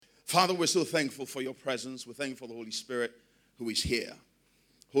Father, we're so thankful for your presence. We're thankful for the Holy Spirit who is here.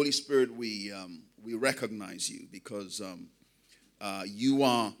 Holy Spirit, we recognize you because you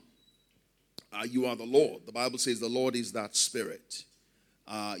are the Lord. The Bible says the Lord is that Spirit.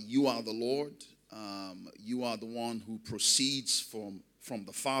 You are the Lord. You are the one who proceeds from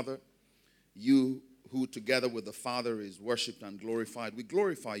the Father. You who together with the Father is worshipped and glorified. We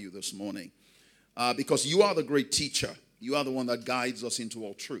glorify you this morning because you are the great teacher. You are the one that guides us into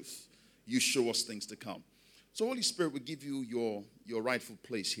all truth. You show us things to come. So Holy Spirit, we give you your rightful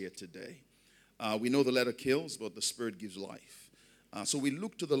place here today. We know the letter kills, but the Spirit gives life. So we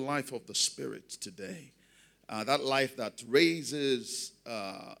look to the life of the Spirit today. That life that raises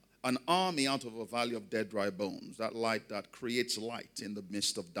an army out of a valley of dead, dry bones. That light that creates light in the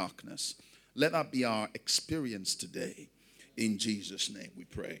midst of darkness. Let that be our experience today. In Jesus' name we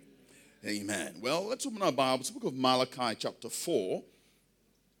pray. Amen. Well, let's open our Bibles. The book of Malachi chapter 4.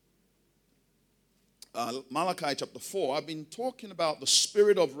 Malachi chapter 4. I've been talking about the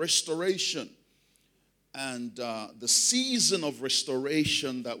spirit of restoration and the season of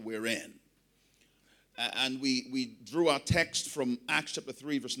restoration that we're in. And we drew our text from Acts chapter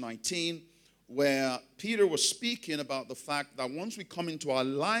 3 verse 19, where Peter was speaking about the fact that once we come into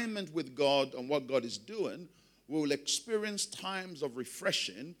alignment with God and what God is doing, we will experience times of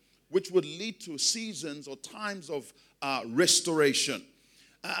refreshing, which would lead to seasons or times of restoration.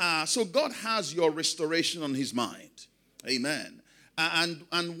 So God has your restoration on his mind. Amen.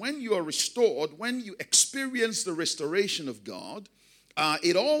 And when you are restored, when you experience the restoration of God,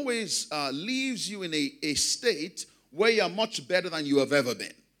 it always leaves you in a state where you are much better than you have ever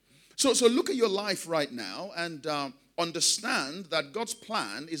been. So look at your life right now and understand that God's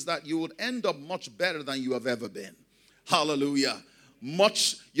plan is that you would end up much better than you have ever been. Hallelujah.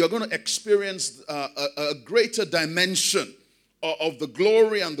 You're going to experience a greater dimension of the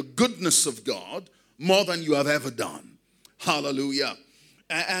glory and the goodness of God more than you have ever done. Hallelujah.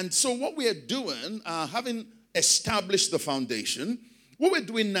 And so what we are doing, having established the foundation, what we're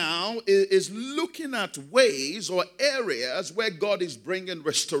doing now is looking at ways or areas where God is bringing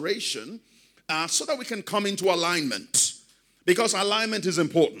restoration so that we can come into alignment. Because alignment is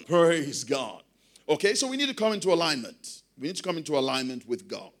important. Praise God. Okay, so we need to come into alignment. We need to come into alignment with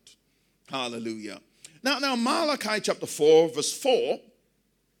God. Hallelujah. Now Malachi chapter 4 verse 4,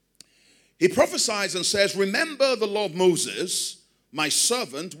 he prophesies and says, remember the law of Moses, my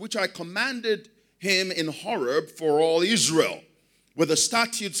servant, which I commanded him in Horeb for all Israel, with the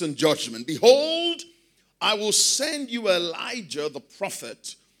statutes and judgment. Behold, I will send you Elijah the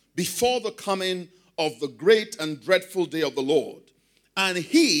prophet before the coming of the great and dreadful day of the Lord. And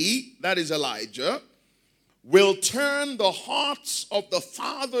he, that is Elijah, will turn the hearts of the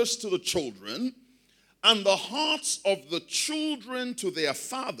fathers to the children and the hearts of the children to their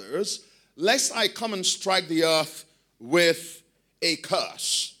fathers, lest I come and strike the earth with a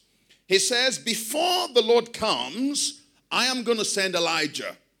curse. He says, before the Lord comes, I am going to send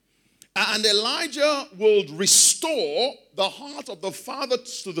Elijah. And Elijah will restore the heart of the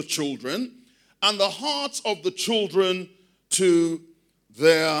fathers to the children and the hearts of the children to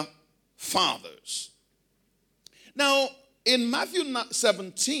their fathers. Now, in Matthew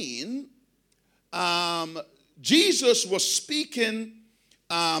 17, Jesus was speaking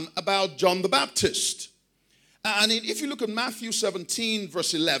about John the Baptist. And if you look at Matthew 17,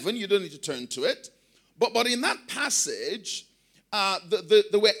 verse 11, you don't need to turn to it. But in that passage, they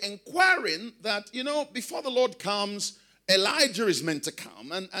were inquiring that, before the Lord comes, Elijah is meant to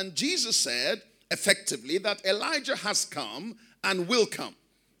come. And Jesus said, effectively, that Elijah has come and will come.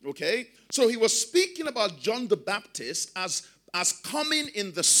 Okay? So he was speaking about John the Baptist as coming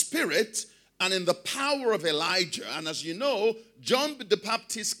in the spirit and in the power of Elijah. And as you know, John the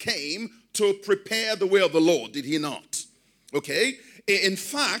Baptist came to prepare the way of the Lord, did he not? Okay? In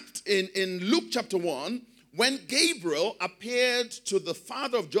fact, in Luke chapter 1, when Gabriel appeared to the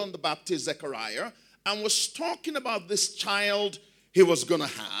father of John the Baptist, Zechariah, and was talking about this child he was going to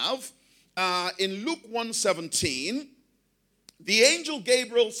have, in Luke 1:17, the angel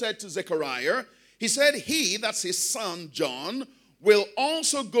Gabriel said to Zechariah, he said, he, that's his son John, will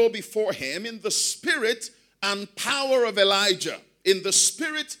also go before him in the spirit and power of Elijah. In the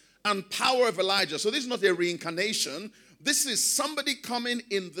spirit and power of Elijah. So this is not a reincarnation. This is somebody coming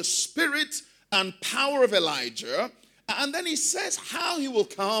in the spirit and power of Elijah. And then he says how he will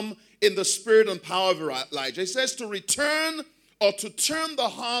come in the spirit and power of Elijah. He says to return or to turn the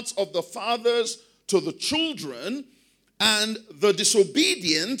hearts of the fathers to the children and the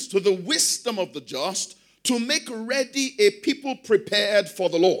disobedient to the wisdom of the just, to make ready a people prepared for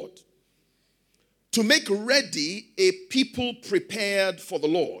the Lord. To make ready a people prepared for the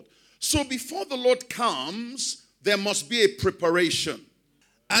Lord. So before the Lord comes, there must be a preparation.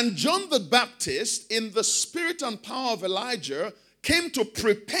 And John the Baptist, in the spirit and power of Elijah, came to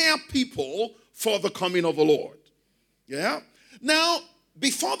prepare people for the coming of the Lord. Yeah? Now,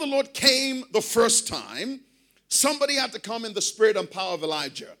 before the Lord came the first time, somebody had to come in the spirit and power of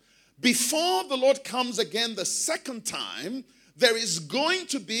Elijah. Before the Lord comes again the second time, there is going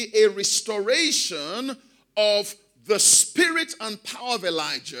to be a restoration of the spirit and power of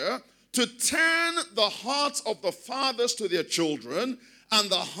Elijah to turn the hearts of the fathers to their children and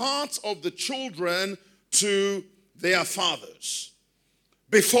the hearts of the children to their fathers.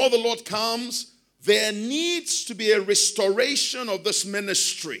 Before the Lord comes, there needs to be a restoration of this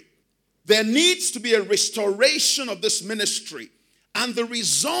ministry. There needs to be a restoration of this ministry. And the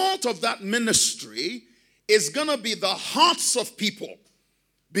result of that ministry is going to be the hearts of people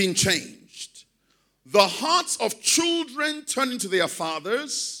being changed. The hearts of children turning to their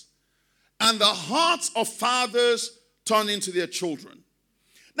fathers, and the hearts of fathers turning to their children.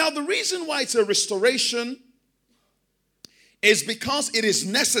 Now, the reason why it's a restoration is because it is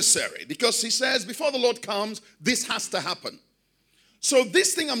necessary. Because he says, before the Lord comes, this has to happen. So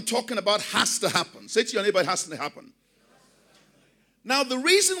this thing I'm talking about has to happen. Say to your neighbor, it has to happen. Now, the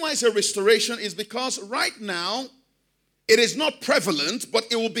reason why it's a restoration is because right now, it is not prevalent, but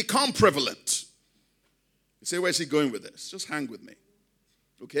it will become prevalent. You say, where's he going with this? Just hang with me.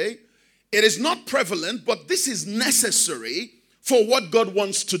 Okay? It is not prevalent, but this is necessary for what God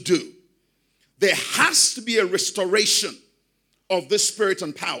wants to do. There has to be a restoration of this spirit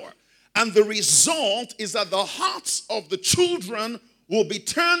and power. And the result is that the hearts of the children will be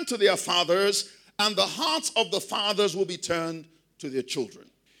turned to their fathers, and the hearts of the fathers will be turned to their children.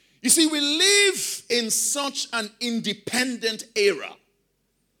 You see, we live in such an independent era.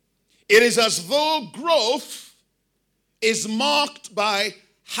 It is as though growth is marked by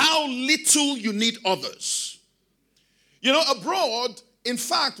how little you need others. You know, abroad, in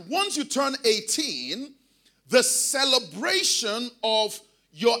fact, once you turn 18, the celebration of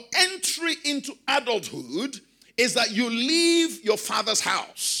your entry into adulthood is that you leave your father's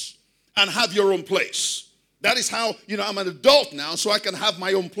house and have your own place. That is how, I'm an adult now, so I can have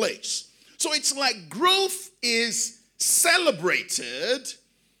my own place. So it's like growth is celebrated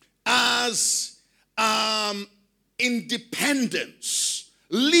as independence,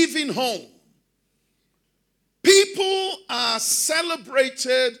 leaving home. People are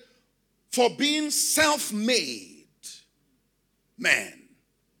celebrated for being self-made men.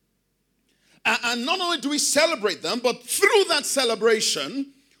 And not only do we celebrate them, but through that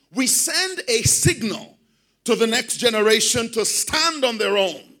celebration, we send a signal to the next generation to stand on their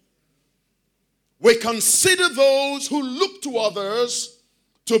own. We consider those who look to others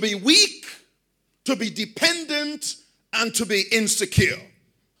to be weak, to be dependent, and to be insecure.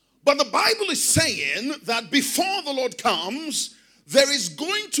 But the Bible is saying that before the Lord comes, there is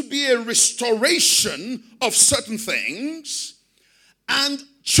going to be a restoration of certain things, and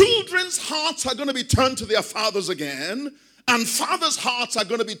children's hearts are going to be turned to their fathers again, and fathers' hearts are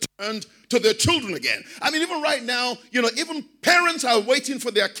going to be turned to their children again. I mean, even right now, even parents are waiting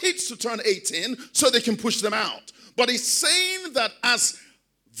for their kids to turn 18 so they can push them out. But he's saying that as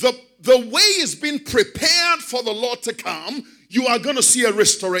the way is being prepared for the Lord to come, you are going to see a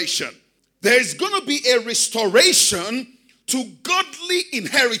restoration. There's going to be a restoration to godly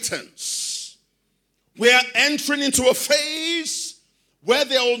inheritance. We are entering into a phase where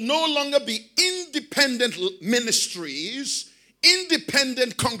there will no longer be independent ministries,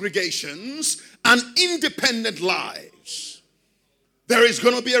 independent congregations, and independent lives. There is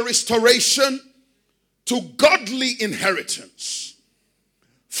going to be a restoration to godly inheritance.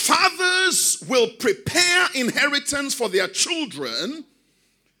 Fathers will prepare inheritance for their children,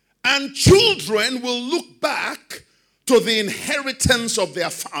 and children will look back to the inheritance of their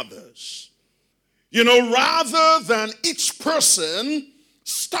fathers. Rather than each person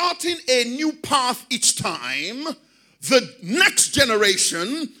starting a new path each time, the next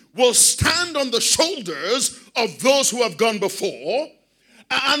generation will stand on the shoulders of those who have gone before,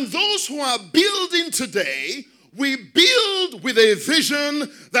 and those who are building today, we build with a vision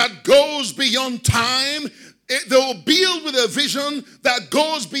that goes beyond time. They will build with a vision that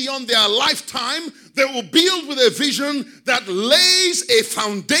goes beyond their lifetime. They will build with a vision that lays a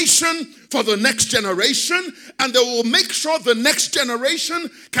foundation for the next generation, and they will make sure the next generation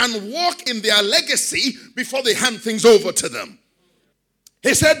can walk in their legacy before they hand things over to them.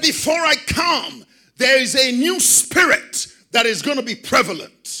 He said, before I come, there is a new spirit that is going to be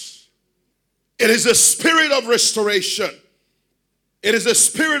prevalent. It is a spirit of restoration. It is a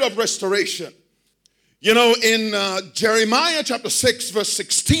spirit of restoration. In Jeremiah chapter 6, verse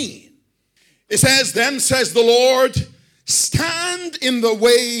 16, It says, then says the Lord, stand in the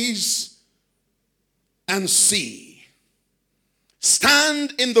ways and see.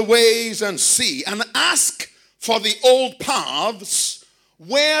 Stand in the ways and see, and ask for the old paths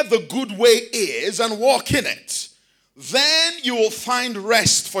where the good way is, and walk in it. Then you will find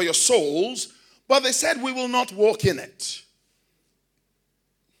rest for your souls. But they said, we will not walk in it.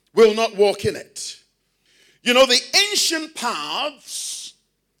 We will not walk in it. You know, the ancient paths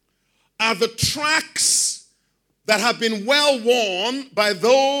are the tracks that have been well worn by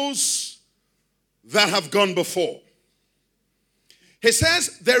those that have gone before. He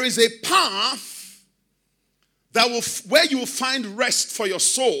says there is a path that will, where you will find rest for your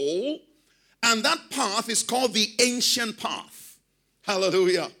soul, and that path is called the ancient path.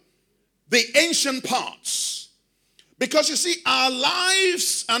 Hallelujah. The ancient paths. Because you see, our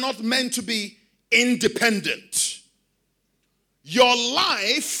lives are not meant to be independent. Your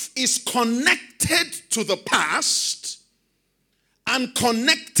life is connected to the past and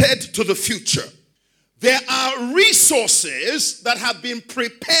connected to the future. There are resources that have been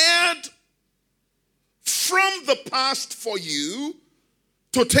prepared from the past for you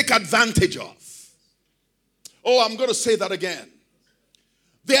to take advantage of. Oh, I'm going to say that again.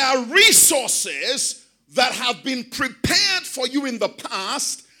 There are resources that have been prepared for you in the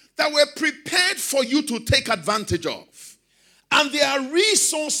past that were prepared for you to take advantage of. And there are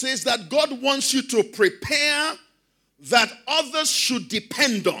resources that God wants you to prepare that others should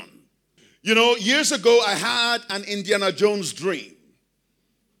depend on. You know, years ago I had an Indiana Jones dream.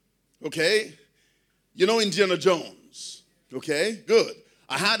 Okay? You know Indiana Jones. Okay? Good.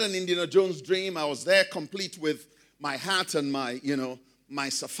 I had an Indiana Jones dream. I was there complete with my hat and my, my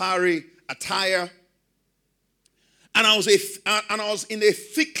safari attire. And I was in a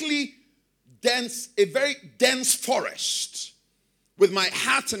thickly dense, a very dense forest with my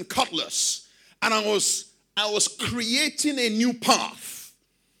hat and cutlass. And I was creating a new path.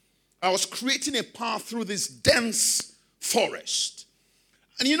 I was creating a path through this dense forest.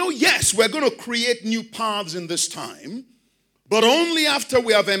 And yes, we're going to create new paths in this time, but only after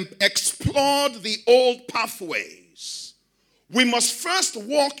we have explored the old pathways. We must first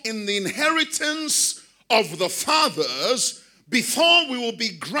walk in the inheritance of the fathers before we will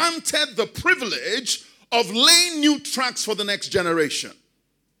be granted the privilege of laying new tracks for the next generation.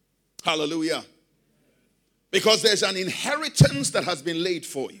 Hallelujah. Because there's an inheritance that has been laid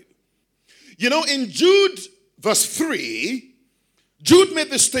for you. In Jude verse 3, Jude made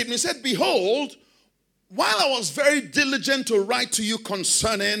this statement. He said, behold, while I was very diligent to write to you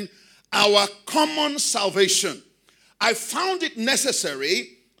concerning our common salvation, I found it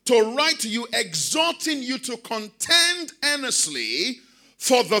necessary to write to you, exhorting you to contend earnestly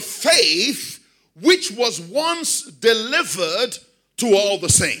for the faith which was once delivered to all the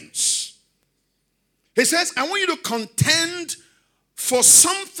saints. He says, I want you to contend for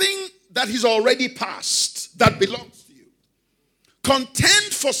something that is already past, that belongs to you.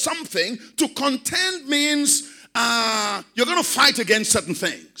 Contend for something. To contend means you're going to fight against certain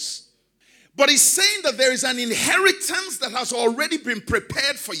things. But he's saying that there is an inheritance that has already been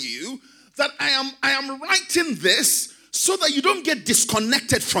prepared for you, that I am writing this so that you don't get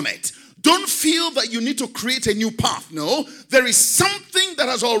disconnected from it. Don't feel that you need to create a new path. No, there is something that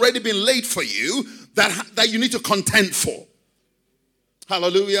has already been laid for you that you need to contend for.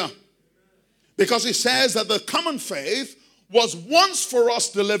 Hallelujah. Because it says that the common faith was once for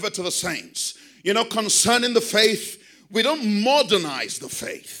us delivered to the saints. Concerning the faith, we don't modernize the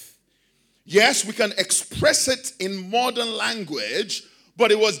faith. Yes, we can express it in modern language,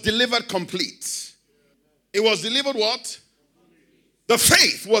 but it was delivered complete. It was delivered what? The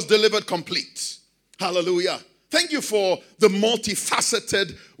faith was delivered complete. Hallelujah. Thank you for the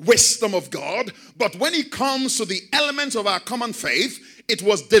multifaceted wisdom of God. But when it comes to the elements of our common faith, it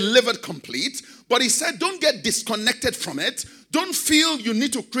was delivered complete. But he said, don't get disconnected from it. Don't feel you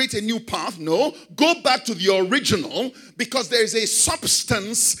need to create a new path. No, go back to the original, because there is a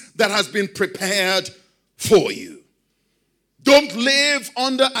substance that has been prepared for you. Don't live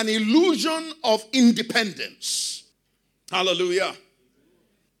under an illusion of independence. Hallelujah.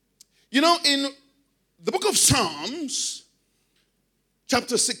 In the book of Psalms,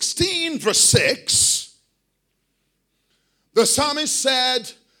 chapter 16, verse 6, the psalmist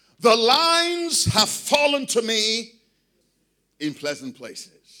said, the lines have fallen to me in pleasant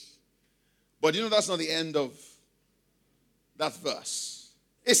places. But that's not the end of that verse.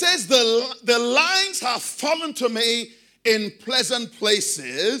 It says, the lines have fallen to me in pleasant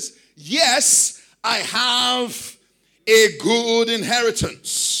places. Yes, I have a good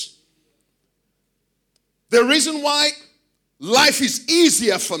inheritance. The reason why life is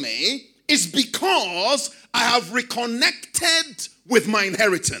easier for me is because I have reconnected with my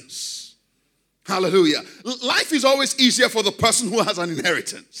inheritance. Hallelujah. Life is always easier for the person who has an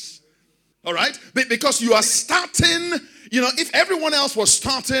inheritance. All right? Because you are starting, if everyone else was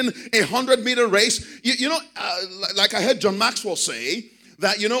starting a 100-meter race, like I heard John Maxwell say,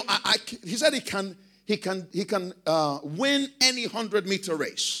 that, he said he can win any 100-meter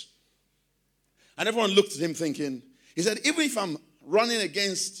race. And everyone looked at him thinking, he said, even if I'm running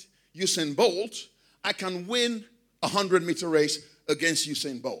against Usain Bolt, I can win a 100-meter race against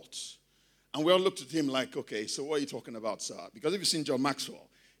Usain Bolt. And we all looked at him like, okay, so what are you talking about, sir? Because if you've seen John Maxwell,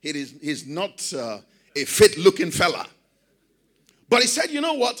 he's not a fit-looking fella. But he said, you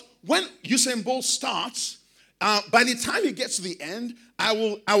know what? When Usain Bolt starts, by the time he gets to the end, I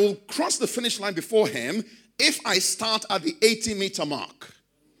will cross the finish line before him if I start at the 80-meter mark.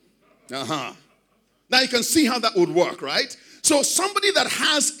 Now you can see how that would work, right? So somebody that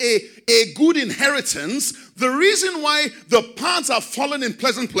has a good inheritance, the reason why the paths are fallen in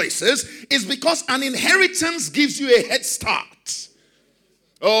pleasant places is because an inheritance gives you a head start.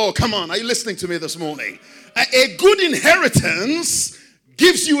 Oh, come on. Are you listening to me this morning? A good inheritance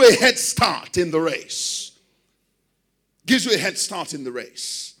gives you a head start in the race. Gives you a head start in the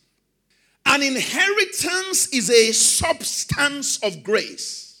race. An inheritance is a substance of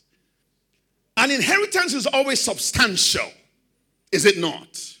grace. An inheritance is always substantial, is it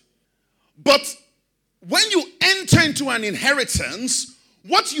not? But when you enter into an inheritance,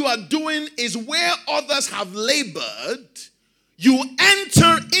 what you are doing is where others have labored, you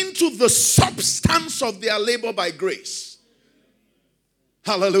enter into the substance of their labor by grace.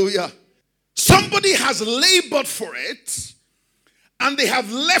 Hallelujah. Somebody has labored for it, and they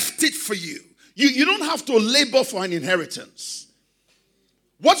have left it for you. You don't have to labor for an inheritance.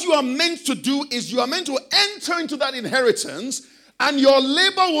 What you are meant to do is you are meant to enter into that inheritance, and your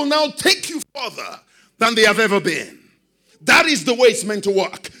labor will now take you further than they have ever been. That is the way it's meant to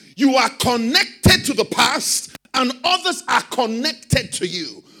work. You are connected to the past, and others are connected to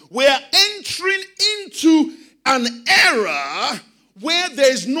you. We are entering into an era where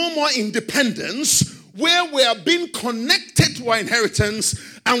there is no more independence, where we are being connected to our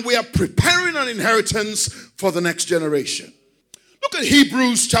inheritance, and we are preparing an inheritance for the next generation. Look at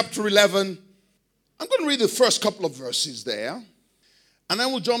Hebrews chapter 11. I'm going to read the first couple of verses there, and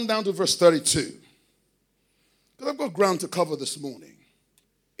then we'll jump down to verse 32. Because I've got ground to cover this morning.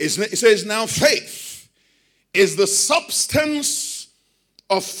 It says, now faith is the substance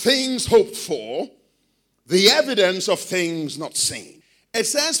of things hoped for, the evidence of things not seen. It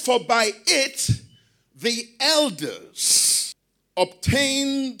says, for by it the elders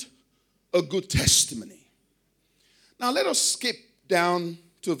obtained a good testimony. Now let us skip down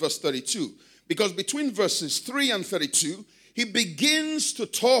to verse 32, because between verses 3 and 32, he begins to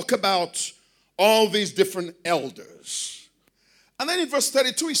talk about all these different elders. And then in verse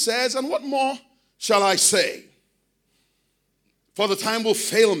 32 he says, and what more shall I say? For the time will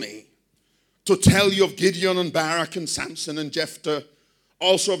fail me to tell you of Gideon and Barak and Samson and Jephthah,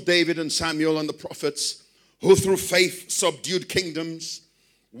 also of David and Samuel and the prophets, who through faith subdued kingdoms,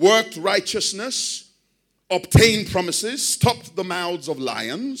 worked righteousness, obtained promises, stopped the mouths of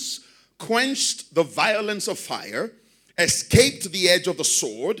lions, quenched the violence of fire, escaped the edge of the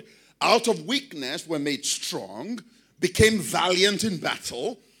sword, out of weakness were made strong, became valiant in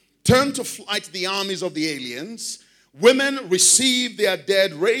battle, turned to flight the armies of the aliens. Women received their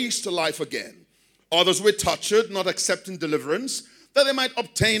dead raised to life again. Others were tortured, not accepting deliverance, that they might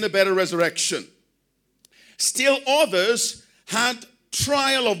obtain a better resurrection. Still others had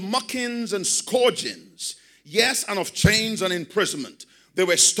trial of mockings and scourgings, yes, and of chains and imprisonment. They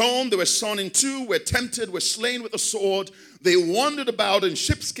were stoned, they were sawn in two, were tempted, were slain with a sword. They wandered about in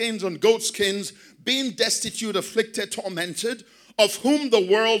sheepskins and goatskins, being destitute, afflicted, tormented, of whom the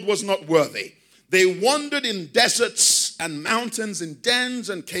world was not worthy. They wandered in deserts and mountains, in dens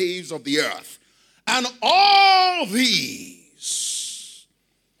and caves of the earth. And all these,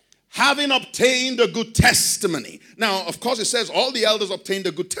 having obtained a good testimony. Now, of course, it says all the elders obtained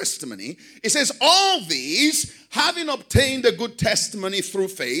a good testimony. It says all these, having obtained a good testimony through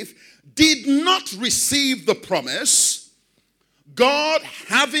faith, did not receive the promise, God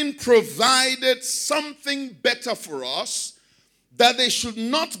having provided something better for us, that they should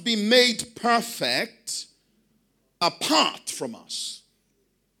not be made perfect apart from us.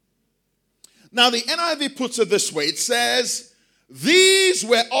 Now, the NIV puts it this way. It says, these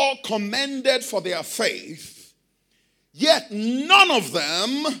were all commended for their faith, yet none of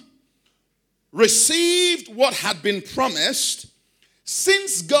them received what had been promised,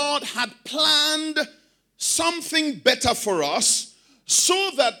 since God had planned something better for us,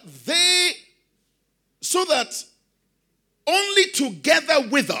 so that only together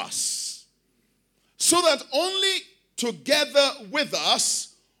with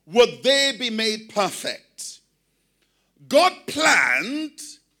us, would they be made perfect. God planned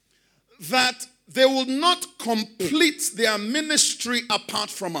that they will not complete their ministry apart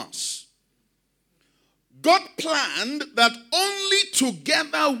from us. God planned that only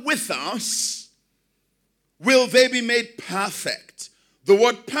together with us will they be made perfect. The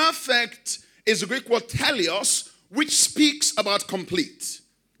word perfect is the Greek word teleos, which speaks about complete,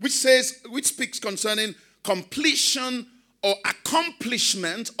 which speaks concerning completion or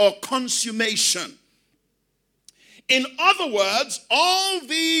accomplishment or consummation. In other words, all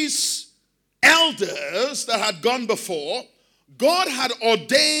these elders that had gone before, God had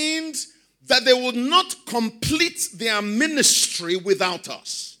ordained that they would not complete their ministry without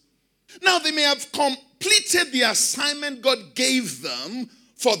us. Now, they may have completed the assignment God gave them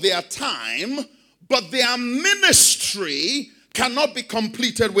for their time, but their ministry cannot be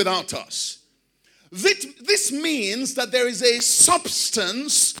completed without us. This means that there is a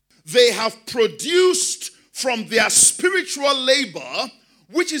substance they have produced from their spiritual labor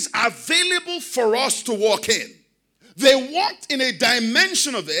which is available for us to walk in. They walked in a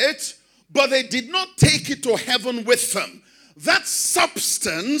dimension of it, but they did not take it to heaven with them. That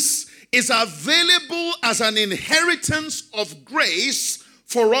substance is available as an inheritance of grace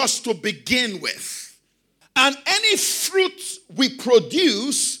for us to begin with. And any fruit we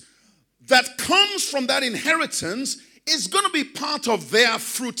produce that comes from that inheritance is going to be part of their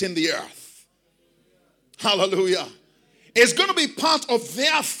fruit in the earth. Hallelujah. It's going to be part of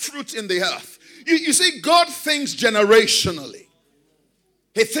their fruit in the earth. You see, God thinks generationally.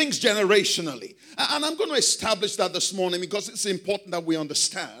 He thinks generationally. And I'm going to establish that this morning because it's important that we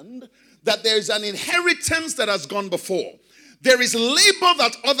understand that there is an inheritance that has gone before. There is labor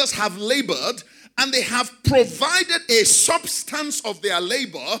that others have labored, and they have provided a substance of their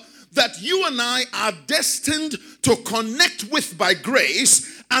labor that you and I are destined to connect with by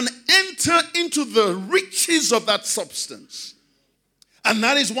grace and enter into the riches of that substance. And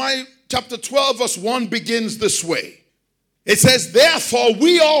that is why chapter 12 verse 1 begins this way. It says, therefore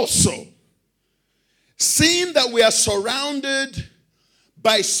we also, seeing that we are surrounded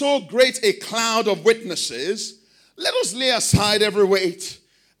by so great a cloud of witnesses, let us lay aside every weight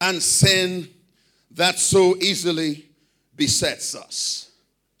and sin that so easily besets us.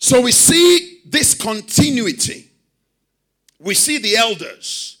 So we see this continuity. We see the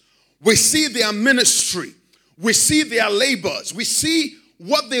elders. We see their ministry. We see their labors. We see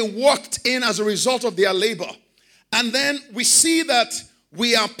what they walked in as a result of their labor. And then we see that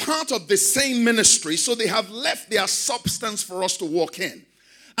we are part of the same ministry. So they have left their substance for us to walk in.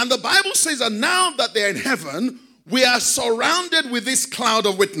 And the Bible says that now that they're in heaven, we are surrounded with this cloud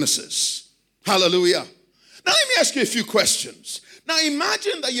of witnesses. Hallelujah. Now let me ask you a few questions. Now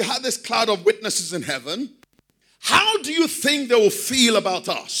imagine that you have this cloud of witnesses in heaven. How do you think they will feel about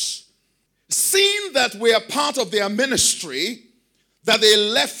us? Seeing that we are part of their ministry that they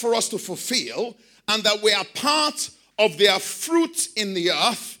left for us to fulfill, and that we are part of their fruit in the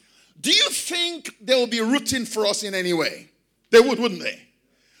earth, do you think they will be rooting for us in any way? They would, wouldn't they?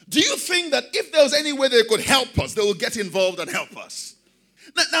 Do you think that if there was any way they could help us, they will get involved and help us?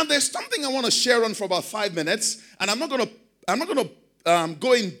 Now there's something I want to share on for about 5 minutes, and I'm not going to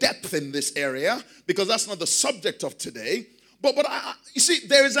go in depth in this area because that's not the subject of today. But you see,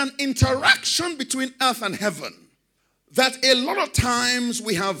 there is an interaction between earth and heaven that a lot of times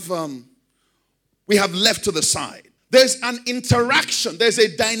we have left to the side. There's an interaction, there's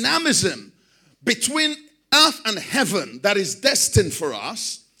a dynamism between earth and heaven that is destined for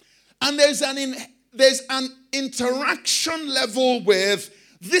us. And there's an interaction level with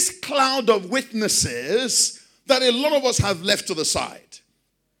this cloud of witnesses that a lot of us have left to the side.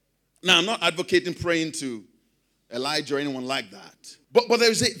 Now, I'm not advocating praying to Elijah or anyone like that. But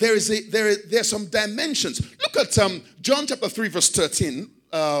there are some dimensions. Look at John chapter 3 verse 13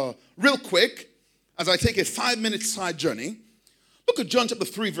 real quick as I take a 5-minute side journey. Look at John chapter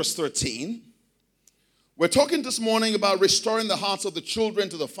 3 verse 13. We're talking this morning about restoring the hearts of the children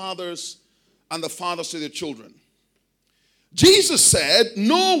to the fathers and the fathers to their children. Jesus said,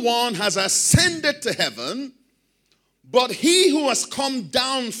 no one has ascended to heaven but he who has come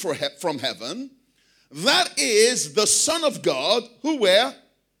down from heaven, that is the Son of God, who where?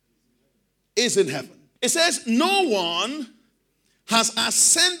 Is in heaven. It says, no one has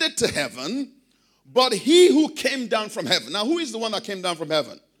ascended to heaven but he who came down from heaven. Now, who is the one that came down from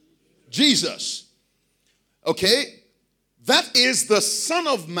heaven? Jesus. Okay? That is the Son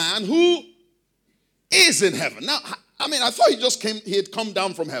of Man who is in heaven. Now, I mean, I thought he had come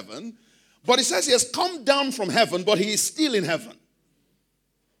down from heaven. But it says he has come down from heaven, but he is still in heaven.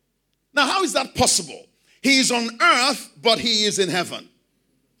 Now, how is that possible? He is on earth, but he is in heaven.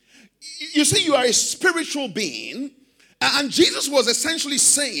 You see, you are a spiritual being, and Jesus was essentially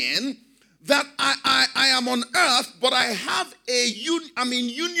saying that I am on earth, but I have I'm in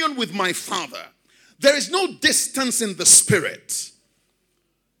union with my Father. There is no distance in the spirit.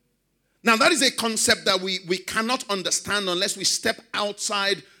 Now, that is a concept that we cannot understand unless we step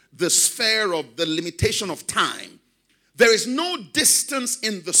outside the sphere of the limitation of time. There is no distance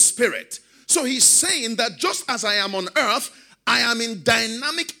in the spirit. So he's saying that just as I am on earth, I am in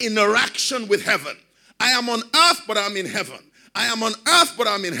dynamic interaction with heaven. I am on earth, but I'm in heaven. I am on earth, but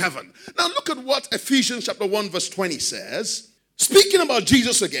I'm in heaven. Now look at what Ephesians chapter 1 verse 20 says. Speaking about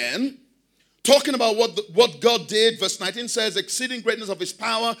Jesus again, talking about what God did, verse 19 says, exceeding greatness of his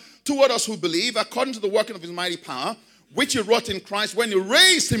power toward us who believe, according to the working of his mighty power, which he wrought in Christ when he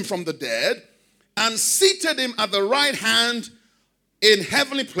raised him from the dead and seated him at the right hand in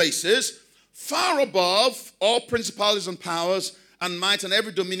heavenly places, far above all principalities and powers and might and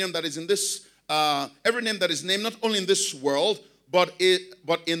every dominion that is in this, every name that is named, not only in this world, but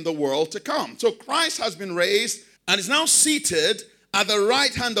in the world to come. So Christ has been raised and is now seated at the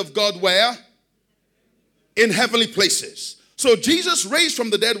right hand of God where? In heavenly places. So Jesus, raised from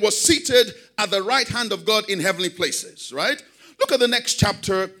the dead, was seated at the right hand of God in heavenly places, right? Look at the next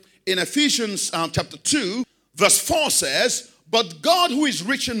chapter in Ephesians chapter 2, verse 4 says, but God, who is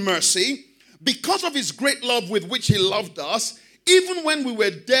rich in mercy, because of his great love with which he loved us, even when we were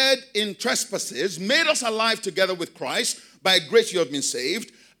dead in trespasses, made us alive together with Christ. By grace you have been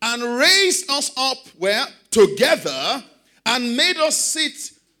saved, and raised us up where? Together, and made us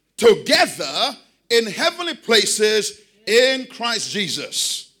sit together in heavenly places in Christ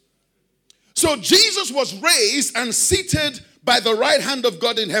Jesus. So Jesus was raised and seated by the right hand of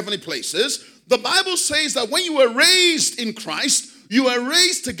God in heavenly places. The Bible says that when you were raised in Christ, you are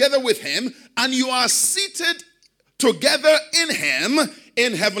raised together with him, and you are seated together in him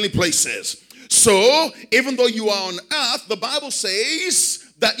in heavenly places. So, even though you are on earth, the Bible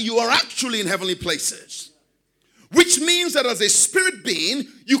says that you are actually in heavenly places. Which means that as a spirit being,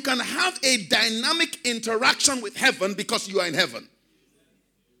 you can have a dynamic interaction with heaven because you are in heaven.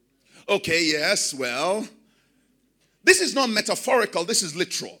 Okay, yes, well, this is not metaphorical, this is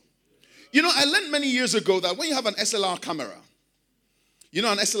literal. You know, I learned many years ago that when you have an SLR camera, you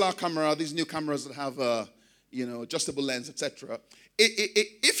know, an SLR camera, these new cameras that have, adjustable lens, etc.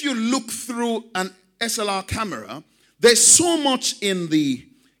 If you look through an SLR camera, there's so much in the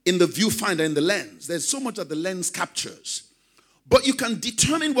viewfinder, in the lens. There's so much that the lens captures. But you can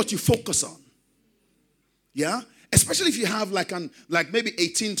determine what you focus on. Yeah? Especially if you have like maybe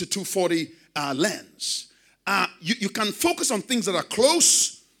 18 to 240 lens. You can focus on things that are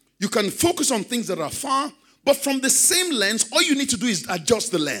close. You can focus on things that are far. But from the same lens, all you need to do is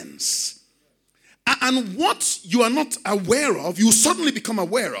adjust the lens. And what you are not aware of, you suddenly become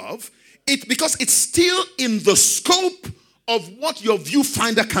aware of it because it's still in the scope of what your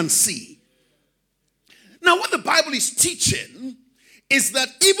viewfinder can see. Now, what the Bible is teaching is that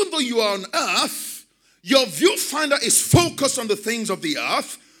even though you are on earth, your viewfinder is focused on the things of the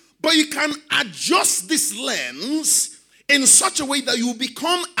earth, but you can adjust this lens in such a way that you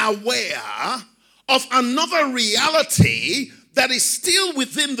become aware of another reality that is still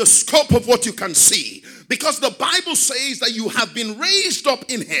within the scope of what you can see. Because the Bible says that you have been raised up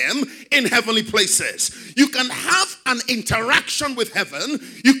in him in heavenly places. You can have an interaction with heaven.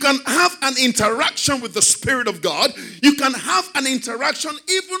 You can have an interaction with the Spirit of God. You can have an interaction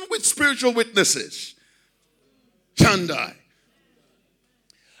even with spiritual witnesses. Chandai.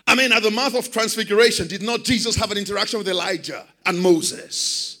 I mean, at the Mount of Transfiguration, did not Jesus have an interaction with Elijah and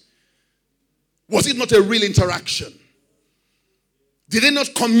Moses? Was it not a real interaction? Did they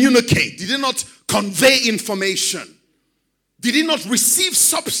not communicate? Did they not convey information? Did he not receive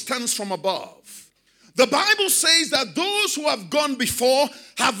substance from above? The Bible says that those who have gone before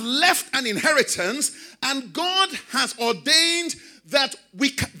have left an inheritance, and God has ordained that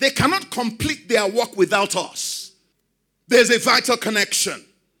they cannot complete their work without us. There's a vital connection.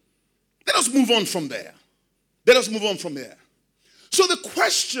 Let us move on from there. So the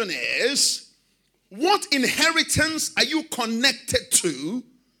question is, what inheritance are you connected to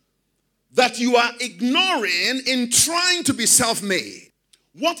that you are ignoring in trying to be self-made?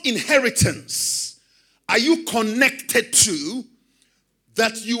 What inheritance are you connected to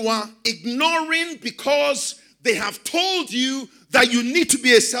that you are ignoring because they have told you that you need to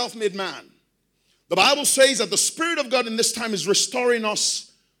be a self-made man? The Bible says that the Spirit of God in this time is restoring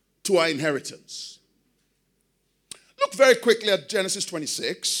us to our inheritance. Look very quickly at Genesis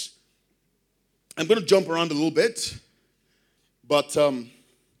 26. I'm going to jump around a little bit. But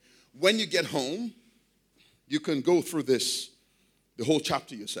when you get home, you can go through the whole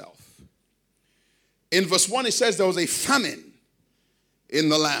chapter yourself. In verse 1, it says there was a famine in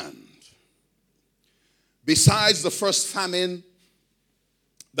the land. Besides the first famine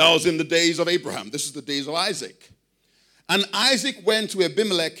that was in the days of Abraham. This is the days of Isaac. And Isaac went to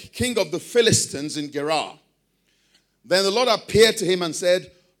Abimelech, king of the Philistines in Gerar. Then the Lord appeared to him and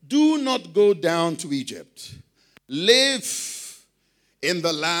said, do not go down to Egypt. Live in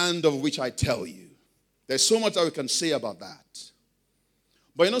the land of which I tell you. There's so much that we can say about that.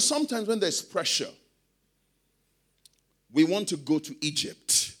 But sometimes when there's pressure, we want to go to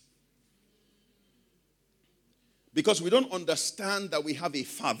Egypt. Because we don't understand that we have a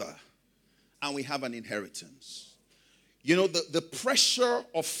father and we have an inheritance. The pressure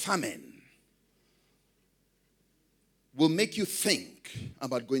of famine will make you think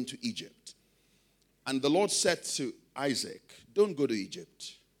about going to Egypt. And the Lord said to Isaac, don't go to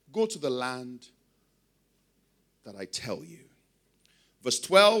Egypt. Go to the land that I tell you. Verse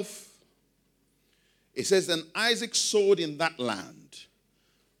 12, it says, then Isaac sowed in that land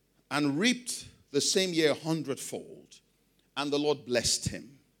and reaped the same year 100-fold. And the Lord blessed him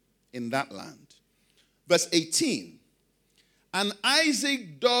in that land. Verse 18, and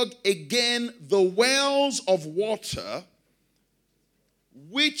Isaac dug again the wells of water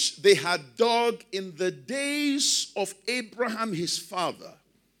which they had dug in the days of Abraham his father.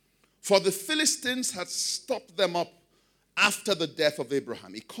 For the Philistines had stopped them up after the death of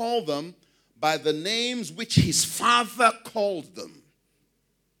Abraham. He called them by the names which his father called them.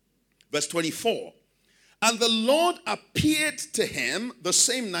 Verse 24. And the Lord appeared to him the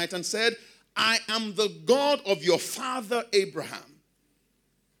same night and said, I am the God of your father Abraham.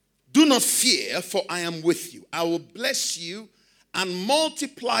 Do not fear, for I am with you. I will bless you and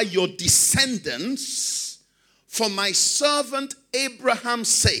multiply your descendants for my servant Abraham's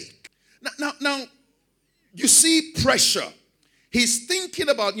sake. Now, you see pressure. He's thinking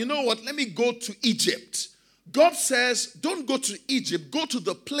about, let me go to Egypt. God says, don't go to Egypt. Go to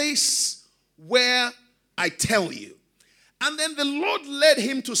the place where I tell you. And then the Lord led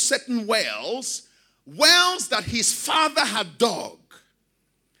him to certain wells that his father had dug.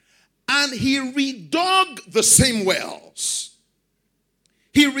 And he redug the same wells.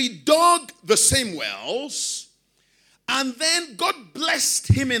 And then God blessed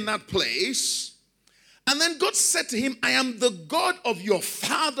him in that place. And then God said to him, I am the God of your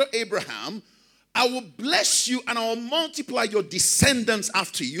father Abraham. I will bless you and I will multiply your descendants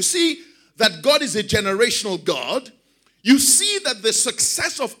after you. You see that God is a generational God. You see that the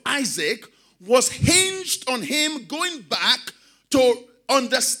success of Isaac was hinged on him going back to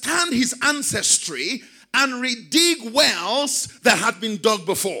understand his ancestry and redig wells that had been dug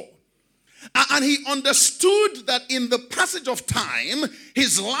before. And he understood that in the passage of time,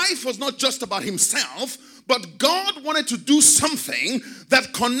 his life was not just about himself, but God wanted to do something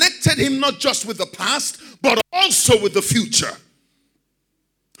that connected him not just with the past, but also with the future.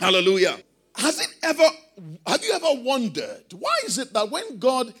 Hallelujah. Have you ever wondered, why is it that when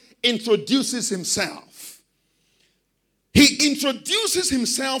God introduces himself, he introduces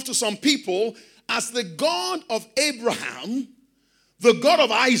himself to some people as the God of Abraham, the God of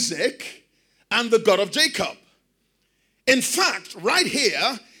Isaac, and the God of Jacob? In fact, right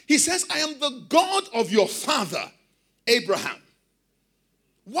here, he says, I am the God of your father, Abraham.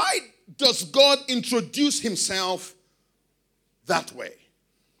 Why does God introduce himself that way?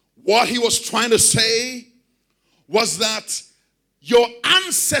 What he was trying to say was that your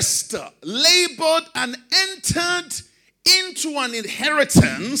ancestor labored and entered into an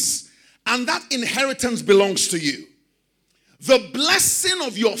inheritance, and that inheritance belongs to you. The blessing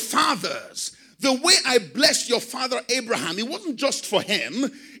of your fathers, the way I blessed your father Abraham, it wasn't just for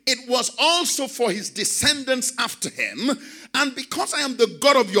him, it was also for his descendants after him. And because I am the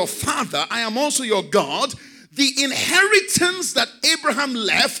God of your father, I am also your God. The inheritance that Abraham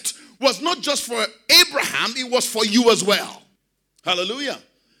left was not just for Abraham, it was for you as well. Hallelujah.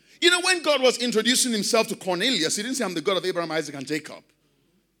 When God was introducing himself to Cornelius, he didn't say, I'm the God of Abraham, Isaac, and Jacob.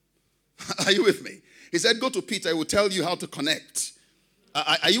 Are you with me? He said, go to Peter, I will tell you how to connect.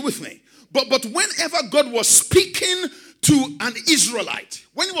 Are you with me? But whenever God was speaking to an Israelite,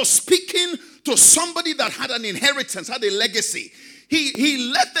 when he was speaking to somebody that had an inheritance, had a legacy,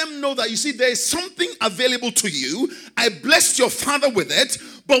 he let them know that, you see, there is something available to you. I blessed your father with it.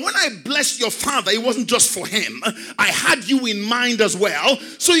 But when I blessed your father, it wasn't just for him. I had you in mind as well.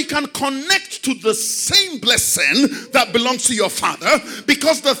 So you can connect to the same blessing that belongs to your father,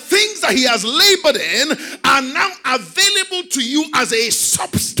 because the things that he has labored in are now available to you as a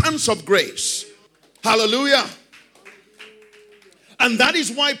substance of grace. Hallelujah. And that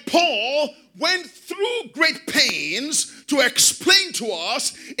is why Paul went through great pains to explain to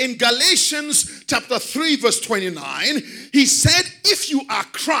us in Galatians chapter 3 verse 29. He said, if you are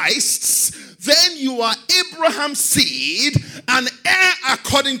Christ's, then you are Abraham's seed and heir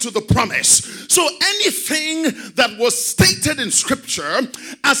according to the promise. So anything that was stated in scripture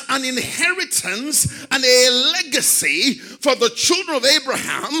as an inheritance and a legacy for the children of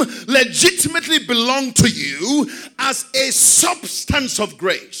Abraham legitimately belonged to you as a substance of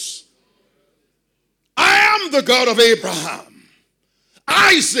grace. I am the God of Abraham,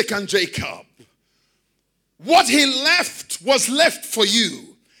 Isaac, and Jacob. What he left was left for you.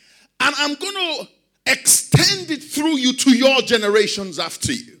 And I'm going to extend it through you to your generations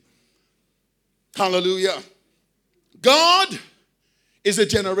after you. Hallelujah. God is a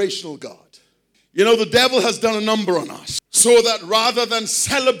generational God. You know, the devil has done a number on us, so that rather than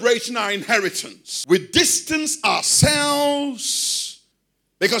celebrating our inheritance, we distance ourselves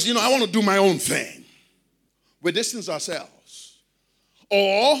because, I want to do my own thing. We distance ourselves.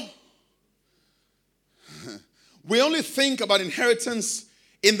 Or we only think about inheritance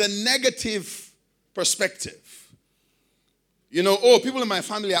in the negative perspective. People in my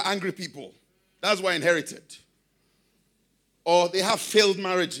family are angry people. That's why I inherited. Or they have failed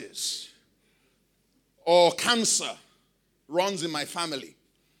marriages. Or cancer runs in my family.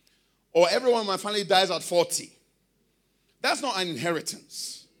 Or everyone in my family dies at 40. That's not an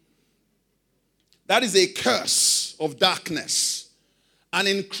inheritance. That is a curse of darkness. And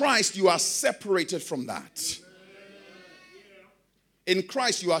in Christ, you are separated from that. In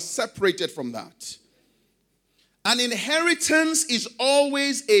Christ, you are separated from that. An inheritance is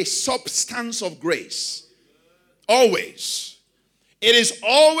always a substance of grace. Always. It is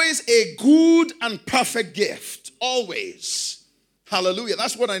always a good and perfect gift. Always. Hallelujah.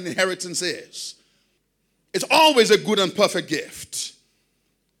 That's what an inheritance is. It's always a good and perfect gift.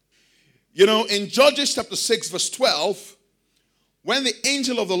 In Judges chapter 6 verse 12, when the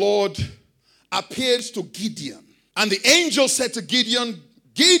angel of the Lord appeared to Gideon, and the angel said to Gideon,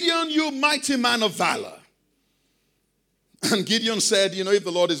 Gideon, you mighty man of valor. And Gideon said, if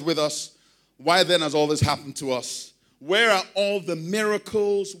the Lord is with us, why then has all this happened to us? Where are all the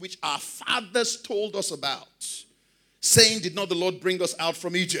miracles which our fathers told us about, saying, did not the Lord bring us out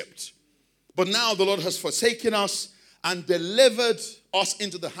from Egypt? But now the Lord has forsaken us and delivered us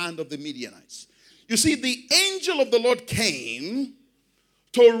into the hand of the Midianites. You see, the angel of the Lord came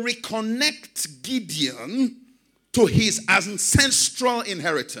to reconnect Gideon to his ancestral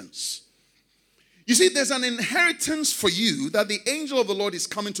inheritance. You see, there's an inheritance for you that the angel of the Lord is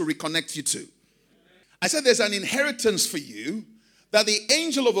coming to reconnect you to. I said there's an inheritance for you that the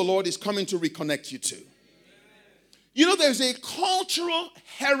angel of the Lord is coming to reconnect you to. There's a cultural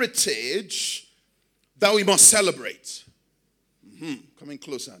heritage that we must celebrate. Coming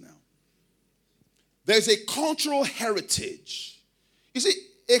closer now. There's a cultural heritage. You see,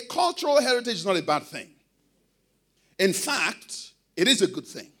 a cultural heritage is not a bad thing. In fact, it is a good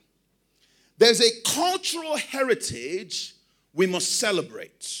thing. There's a cultural heritage we must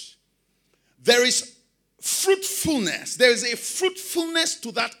celebrate. There is fruitfulness. There is a fruitfulness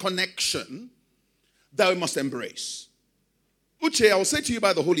to that connection that we must embrace. Uche, I will say to you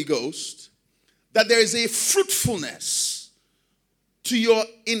by the Holy Ghost that there is a fruitfulness to your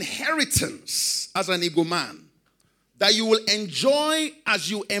inheritance as an Igbo man that you will enjoy as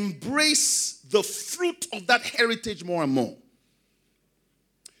you embrace the fruit of that heritage more and more.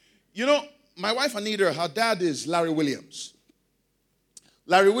 My wife Anita, her dad is Larry Williams.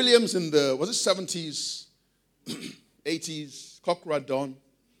 Larry Williams in the, 70s, 80s, Cockra Dawn.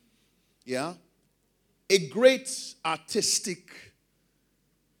 Yeah. A great actor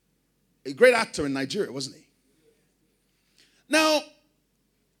in Nigeria, wasn't he? Now,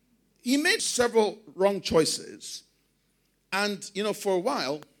 he made several wrong choices. And, for a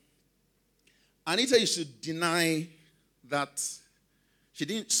while, Anita used to deny that she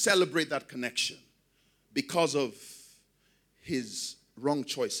didn't celebrate that connection because of his wrong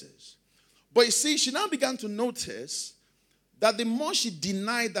choices. But you see, she now began to notice that the more she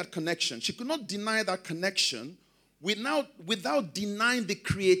denied that connection, she could not deny that connection without denying the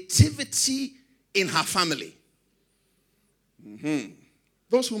creativity in her family.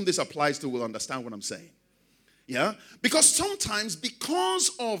 Those whom this applies to will understand what I'm saying. Yeah? Because sometimes,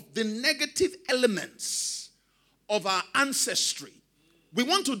 because of the negative elements of our ancestry, we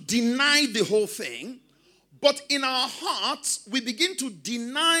want to deny the whole thing, but in our hearts, we begin to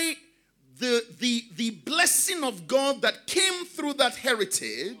deny the blessing of God that came through that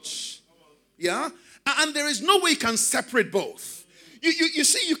heritage. Yeah? And there is no way you can separate both. You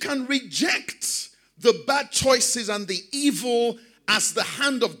see, you can reject the bad choices and the evil as the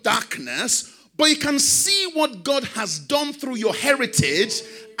hand of darkness, but you can see what God has done through your heritage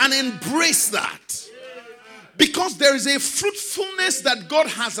and embrace that. Because there is a fruitfulness that God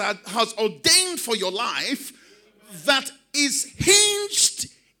has ordained for your life that is hinged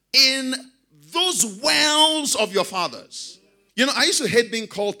in those wells of your fathers. You know, I used to hate being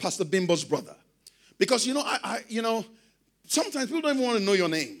called Pastor Bimbo's brother. Because, sometimes people don't even want to know your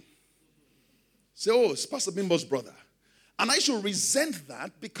name. Say, oh, it's Pastor Bimbo's brother. And I used to resent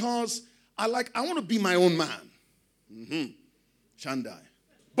that because I want to be my own man. Shandai.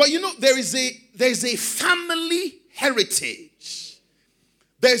 But there is a family heritage.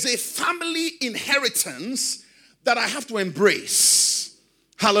 There's a family inheritance that I have to embrace.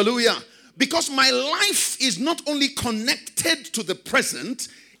 Hallelujah. Because my life is not only connected to the present,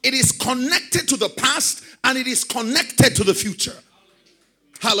 it is connected to the past, and it is connected to the future.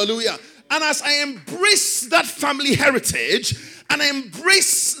 Hallelujah. And as I embrace that family heritage, and I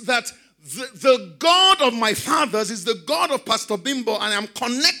embrace that the God of my fathers is the God of Pastor Bimbo, and I'm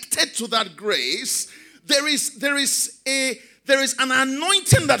connected to that grace, there is an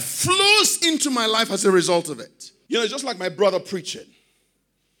anointing that flows into my life as a result of it. Just like my brother preaching.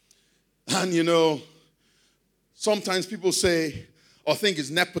 And sometimes people say or think it's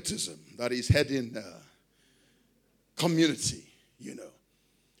nepotism that he's heading community,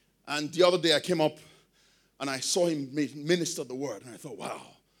 And the other day I came up and I saw him minister the word, and I thought, wow,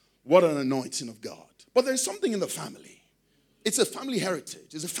 what an anointing of God. But there's something in the family. It's a family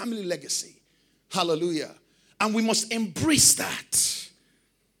heritage. It's a family legacy. Hallelujah. And we must embrace that.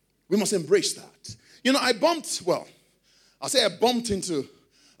 We must embrace that. I bumped into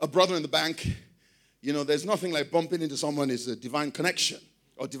a brother in the bank. There's nothing like bumping into someone is a divine connection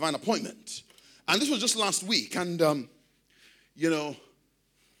or divine appointment. And this was just last week. And, I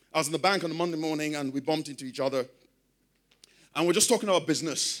was in the bank on a Monday morning and we bumped into each other. And we're just talking about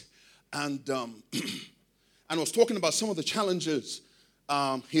business. And I was talking about some of the challenges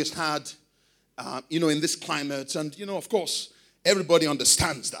he has had, in this climate. And, of course, everybody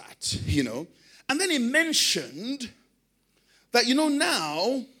understands that, And then he mentioned that,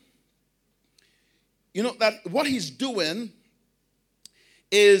 now, that what he's doing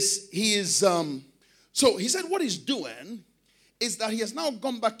is so he said what he's doing is that he has now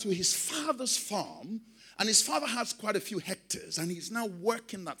gone back to his father's farm, and his father has quite a few hectares, and he's now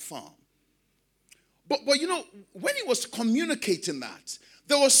working that farm. But when he was communicating that,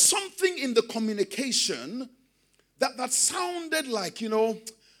 there was something in the communication that sounded like,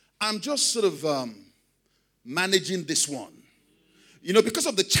 I'm just sort of managing this one. Because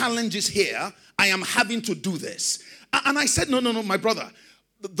of the challenges here, I am having to do this. And I said, no, my brother.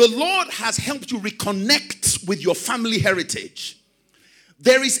 The Lord has helped you reconnect with your family heritage.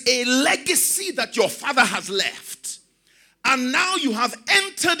 There is a legacy that your father has left. And now you have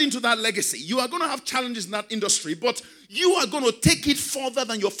entered into that legacy. You are going to have challenges in that industry, but you are going to take it further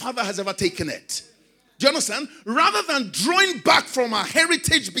than your father has ever taken it. Do you understand? Rather than drawing back from our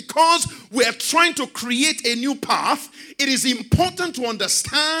heritage because we are trying to create a new path, it is important to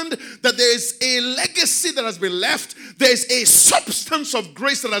understand that there is a legacy that has been left. There is a substance of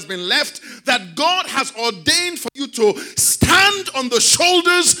grace that has been left that God has ordained for you to stand on the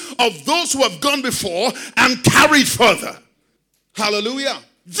shoulders of those who have gone before and carry it further. Hallelujah.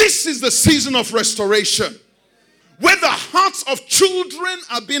 This is the season of restoration, where the hearts of children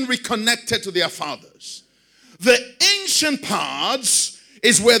are being reconnected to their fathers. The ancient paths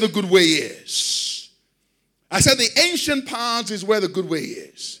is where the good way is. I said the ancient paths is where the good way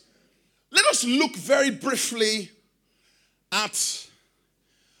is. Let us look very briefly at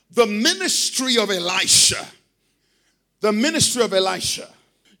the ministry of Elisha. The ministry of Elisha.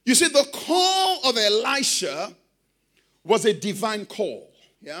 You see, the call of Elisha was a divine call.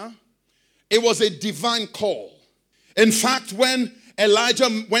 Yeah? It was a divine call. In fact, when Elijah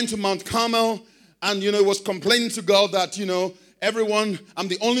went to Mount Carmel and, was complaining to God that, everyone, I'm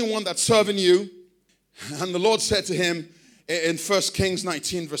the only one that's serving you. And the Lord said to him in 1 Kings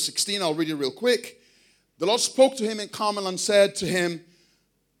 19, verse 16, I'll read it real quick. The Lord spoke to him in Carmel and said to him,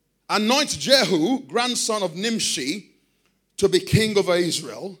 anoint Jehu, grandson of Nimshi, to be king over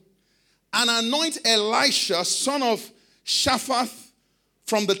Israel, and anoint Elisha, son of Shaphat,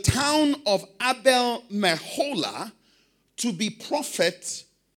 from the town of Abel Meholah to be prophet,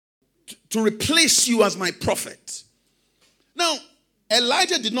 to replace you as my prophet. Now,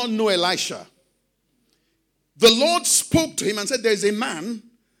 Elijah did not know Elisha. The Lord spoke to him and said, there is a man,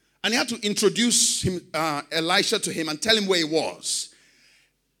 and he had to introduce him, Elisha to him and tell him where he was.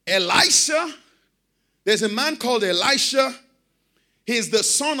 Elisha, there's a man called Elisha. He is the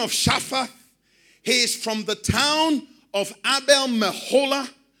son of Shaphat. He is from the town of Abel Meholah.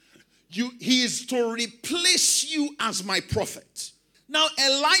 He is to replace you as my prophet. Now,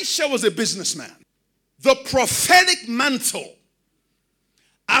 Elisha was a businessman. The prophetic mantle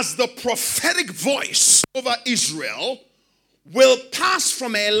as the prophetic voice over Israel will pass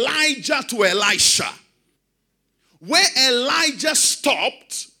from Elijah to Elisha. Where Elijah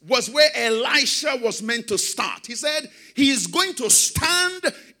stopped was where Elisha was meant to start. He said he is going to stand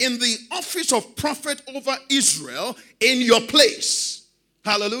in the office of prophet over Israel in your place.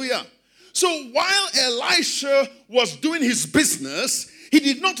 Hallelujah. So while Elisha was doing his business, he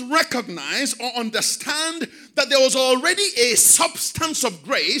did not recognize or understand that there was already a substance of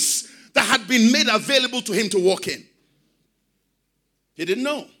grace that had been made available to him to walk in. He didn't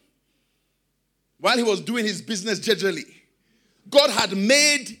know. While he was doing his business gingerly, God had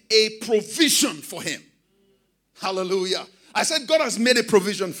made a provision for him. Hallelujah. I said God has made a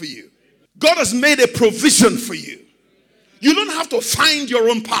provision for you. God has made a provision for you. You don't have to find your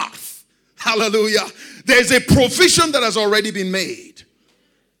own path. Hallelujah. There's a provision that has already been made.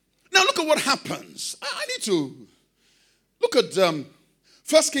 Now look at what happens. I need to look at 1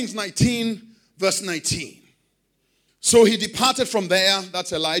 Kings 19 verse 19. So he departed from there,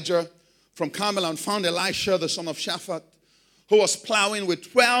 that's Elijah, from Carmel, and found Elisha, the son of Shaphat, who was plowing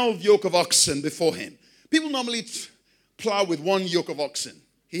with 12 yoke of oxen before him. People normally plow with 1 yoke of oxen.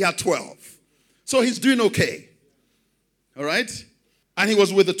 He had 12. So he's doing okay. All right? And he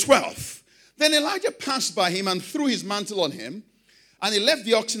was with the 12. Then Elijah passed by him and threw his mantle on him. And he left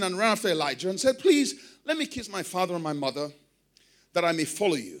the oxen and ran after Elijah and said, please, let me kiss my father and my mother, that I may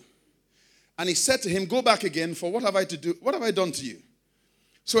follow you. And he said to him, go back again, for what have I to do? What have I done to you?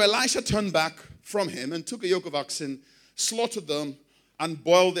 So Elisha turned back from him and took a yoke of oxen, slaughtered them, and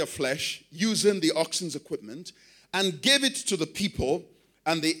boiled their flesh, using the oxen's equipment, and gave it to the people,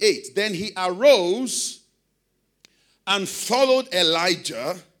 and they ate. Then he arose and followed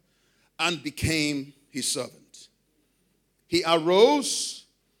Elijah and became his servant. He arose,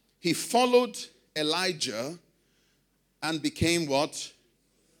 he followed Elijah, and became what?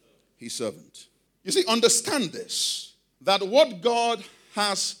 His servant. You see, understand this, that what God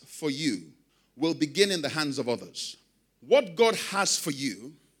has for you will begin in the hands of others. What God has for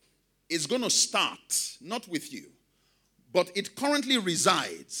you is going to start not with you, but it currently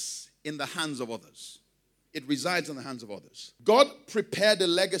resides in the hands of others. It resides in the hands of others. God prepared a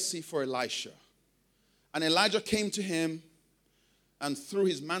legacy for Elisha, and Elijah came to him and threw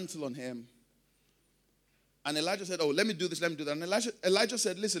his mantle on him. And Elijah said, oh, let me do this, let me do that. And Elijah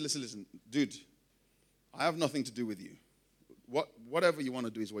said, listen, dude, I have nothing to do with you. Whatever you want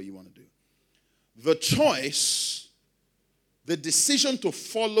to do is what you want to do. The choice, the decision to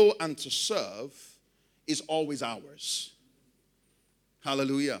follow and to serve is always ours.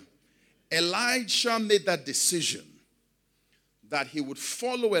 Hallelujah. Elijah made that decision that he would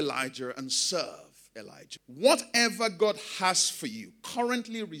follow Elijah and serve Elijah. Whatever God has for you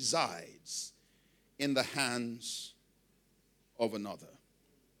currently resides in the hands of another.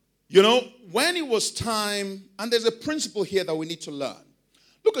 You know, when it was time, and there's a principle here that we need to learn.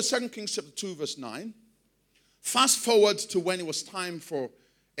 Look at 2 Kings chapter 2 verse 9. Fast forward to when it was time for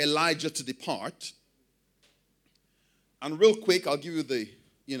Elijah to depart. And real quick, I'll give you the,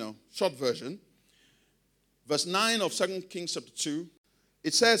 short version. Verse 9 of 2 Kings chapter 2.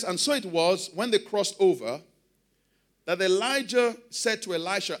 It says, and so it was when they crossed over that Elijah said to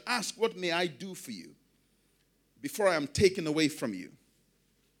Elisha, ask, what may I do for you before I am taken away from you?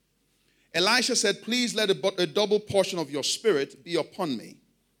 Elisha said, please let a double portion of your spirit be upon me.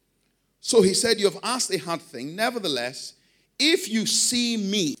 So he said, you have asked a hard thing. Nevertheless, if you see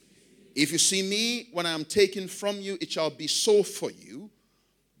me when I am taken from you, it shall be so for you.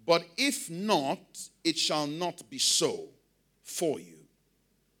 But if not, it shall not be so for you.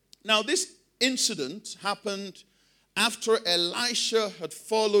 Now, this incident happened after Elisha had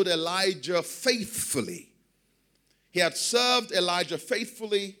followed Elijah faithfully. He had served Elijah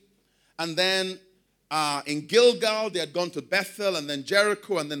faithfully, and then in Gilgal, they had gone to Bethel, and then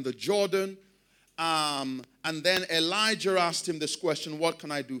Jericho, and then the Jordan. And then Elijah asked him this question, what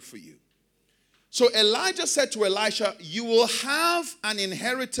can I do for you? So Elijah said to Elisha, you will have an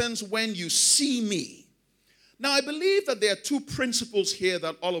inheritance when you see me. Now, I believe that there are two principles here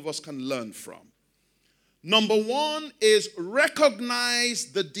that all of us can learn from. Number one is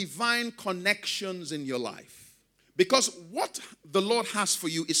recognize the divine connections in your life. Because what the Lord has for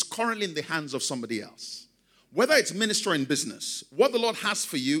you is currently in the hands of somebody else. Whether it's ministry or in business, what the Lord has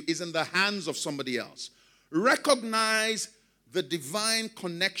for you is in the hands of somebody else. Recognize the divine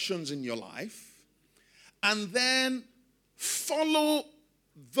connections in your life, and then follow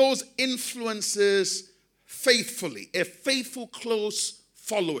those influences faithfully, a faithful, close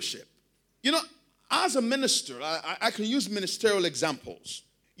followership. You know, as a minister, I can use ministerial examples.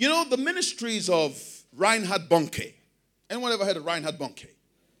 You know, the ministries of Reinhard Bonnke. Anyone ever heard of Reinhard Bonnke?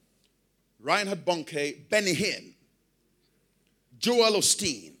 Reinhard Bonnke, Benny Hinn, Joel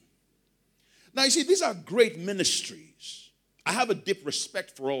Osteen. Now, you see, these are great ministries. I have a deep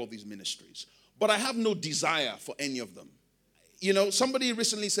respect for all of these ministries, but I have no desire for any of them. You know, somebody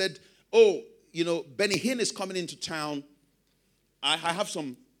recently said, oh, you know, Benny Hinn is coming into town. I have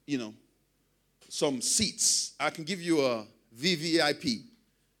some, you know, some seats. I can give you a VVIP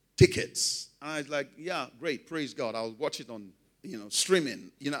tickets. And I was like, yeah, great, praise God. I'll watch it on, you know,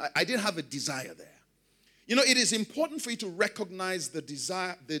 streaming. You know, I didn't have a desire there. You know, it is important for you to recognize the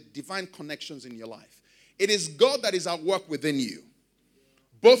desire, the divine connections in your life. It is God that is at work within you,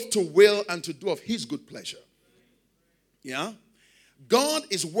 both to will and to do of His good pleasure. Yeah? God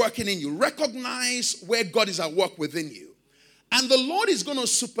is working in you. Recognize where God is at work within you. And the Lord is going to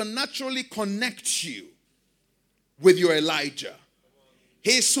supernaturally connect you with your Elijah.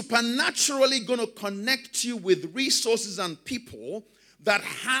 He's supernaturally going to connect you with resources and people that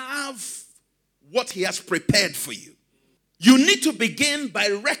have what He has prepared for you. You need to begin by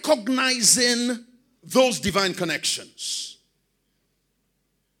recognizing those divine connections.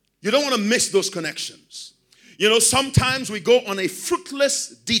 You don't want to miss those connections. You know, sometimes we go on a fruitless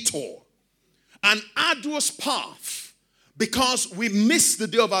detour, an arduous path, because we miss the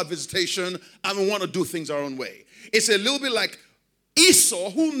day of our visitation and we want to do things our own way. It's a little bit like Esau,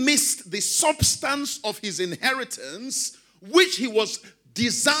 who missed the substance of his inheritance, which he was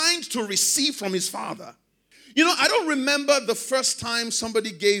designed to receive from his father. You know, I don't remember the first time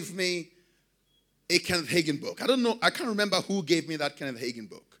somebody gave me a Kenneth Hagin book. I don't know, I can't remember who gave me that Kenneth Hagin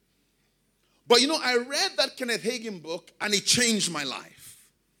book. But you know, I read that Kenneth Hagin book and it changed my life.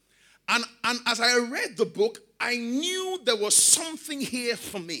 And as I read the book, I knew there was something here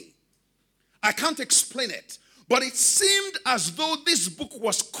for me. I can't explain it, but it seemed as though this book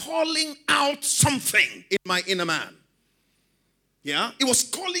was calling out something in my inner man. Yeah? It was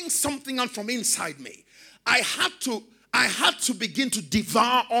calling something out from inside me. I had to begin to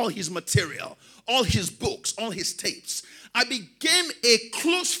devour all his material, all his books, all his tapes. I became a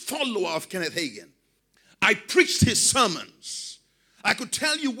close follower of Kenneth Hagin. I preached his sermons. I could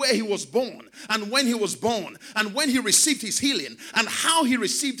tell you where he was born and when he was born and when he received his healing and how he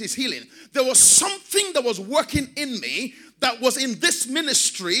received his healing. There was something that was working in me that was in this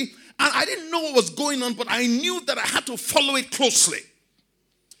ministry, and I didn't know what was going on, but I knew that I had to follow it closely.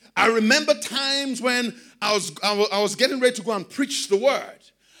 I remember times when I was getting ready to go and preach the word.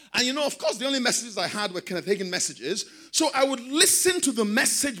 And you know, of course, the only messages I had were Kenneth Hagin messages. So I would listen to the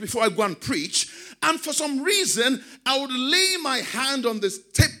message before I go and preach. And for some reason, I would lay my hand on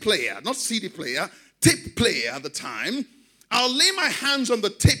this tape player, not CD player, tape player at the time. I'll lay my hands on the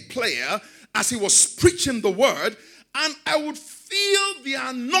tape player as he was preaching the word, and I would feel the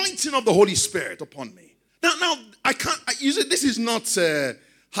anointing of the Holy Spirit upon me. Now I can't, you see, this is not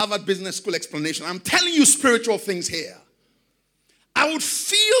Harvard Business School explanation. I'm telling you spiritual things here. I would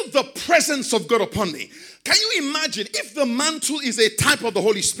feel the presence of God upon me. Can you imagine if the mantle is a type of the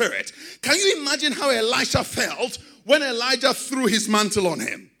Holy Spirit? Can you imagine how Elisha felt when Elijah threw his mantle on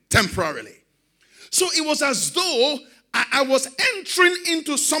him temporarily? So it was as though I was entering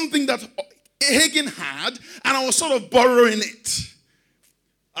into something that Hagin had, and I was sort of borrowing it.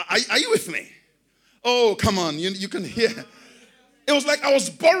 Are you with me? Oh, come on, you can hear. It was like I was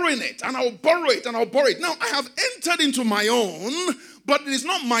borrowing it, and I'll borrow it, and I'll borrow it. Now, I have entered into my own, but it is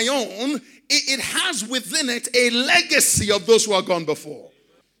not my own. It has within it a legacy of those who are gone before.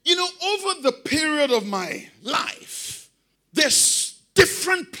 You know, over the period of my life, there's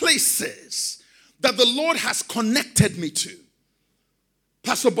different places that the Lord has connected me to.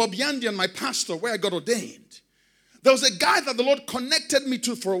 Pastor Bob Yandian, my pastor, where I got ordained, there was a guy that the Lord connected me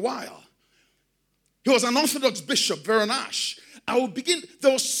to for a while. He was an Orthodox bishop, Veron Ash.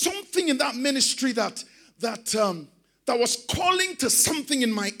 There was something in that ministry that was calling to something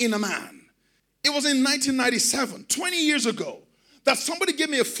in my inner man. It was in 1997, 20 years ago, that somebody gave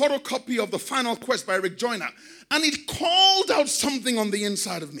me a photocopy of The Final Quest by Rick Joyner, and it called out something on the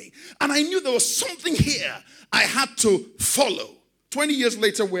inside of me. And I knew there was something here I had to follow. 20 years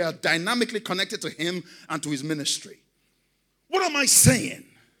later, we are dynamically connected to him and to his ministry. What am I saying?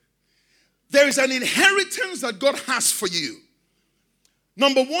 There is an inheritance that God has for you.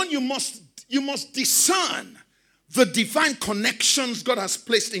 Number one, you must discern the divine connections God has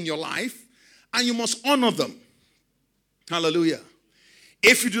placed in your life, and you must honor them. Hallelujah.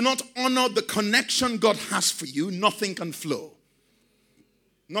 If you do not honor the connection God has for you, nothing can flow.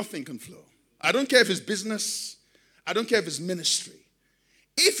 Nothing can flow. I don't care if it's business. I don't care if it's ministry.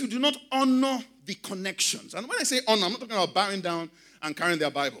 If you do not honor the connections, and when I say honor, I'm not talking about bowing down and carrying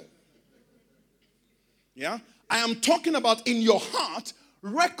their Bible. Yeah? I am talking about in your heart,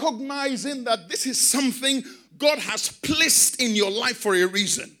 recognizing that this is something God has placed in your life for a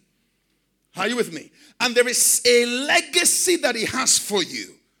reason. Are you with me? And there is a legacy that he has for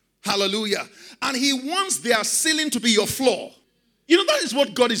you. Hallelujah. And he wants their ceiling to be your floor. You know, that is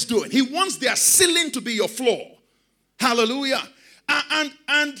what God is doing. He wants their ceiling to be your floor. Hallelujah.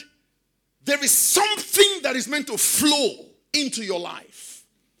 And there is something that is meant to flow into your life.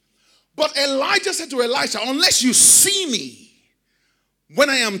 But Elijah said to Elisha, unless you see me when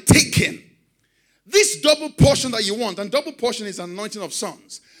I am taken, this double portion that you want, and double portion is anointing of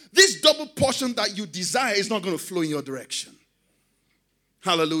sons, this double portion that you desire is not going to flow in your direction.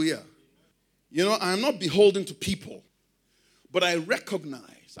 Hallelujah. You know, I am not beholden to people, but I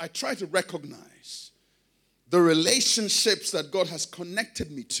try to recognize the relationships that God has connected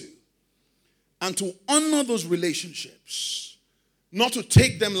me to, and to honor those relationships, not to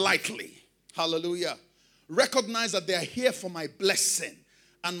take them lightly. Hallelujah. Recognize that they are here for my blessing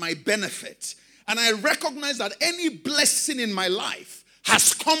and my benefit. And I recognize that any blessing in my life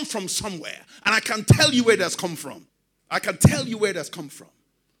has come from somewhere. And I can tell you where it has come from. I can tell you where it has come from.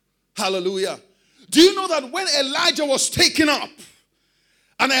 Hallelujah. Do you know that when Elijah was taken up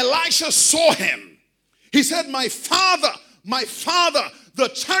and Elisha saw him, he said, my father, the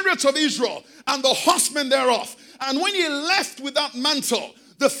chariots of Israel and the horsemen thereof. And when he left with that mantle,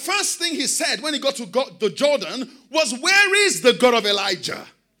 the first thing he said when he got to the Jordan was, where is the God of Elijah?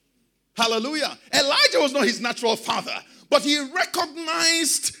 Hallelujah. Elijah was not his natural father, but he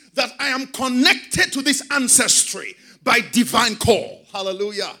recognized that I am connected to this ancestry by divine call.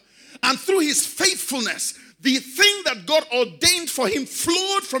 Hallelujah. And through his faithfulness, the thing that God ordained for him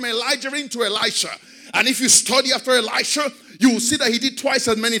flowed from Elijah into Elisha. And if you study after Elisha, you will see that he did twice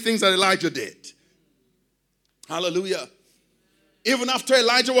as many things that Elijah did. Hallelujah. Even after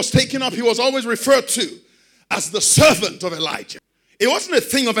Elijah was taken up, he was always referred to as the servant of Elijah. It wasn't a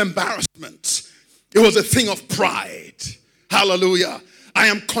thing of embarrassment. It was a thing of pride. Hallelujah. I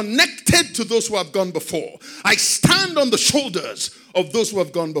am connected to those who have gone before. I stand on the shoulders of those who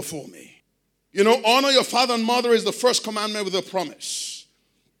have gone before me. You know, honor your father and mother is the first commandment with a promise.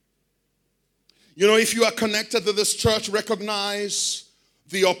 You know, if you are connected to this church, recognize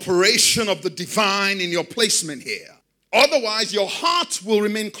the operation of the divine in your placement here. Otherwise, your heart will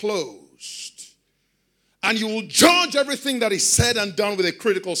remain closed. And you will judge everything that is said and done with a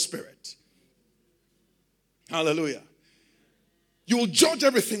critical spirit. Hallelujah. You will judge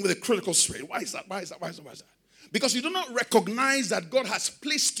everything with a critical spirit. Why is that? Why is that? Why is that? Why is that? Because you do not recognize that God has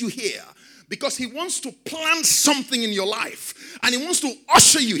placed you here. Because he wants to plant something in your life. And he wants to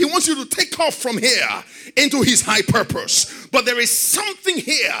usher you. He wants you to take off from here into his high purpose. But there is something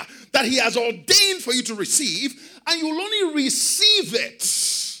here that he has ordained for you to receive. And you will only receive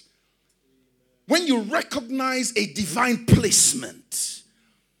it when you recognize a divine placement.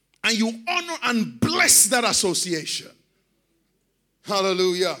 And you honor and bless that association.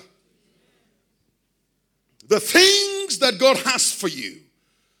 Hallelujah. The things that God has for you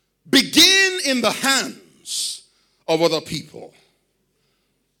begin in the hands of other people.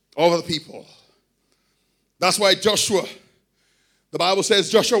 Other people. That's why Joshua, the Bible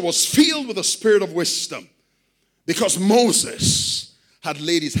says Joshua was filled with the spirit of wisdom because Moses had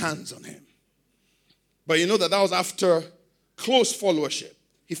laid his hands on him. But you know that was after close followership.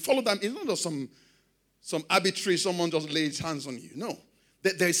 He followed them. It's not just some arbitrary, someone just laid his hands on you. No.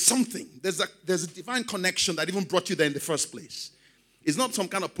 There's something. There's a divine connection that even brought you there in the first place. It's not some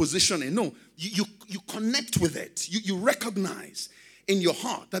kind of positioning. No. You connect with it. You recognize in your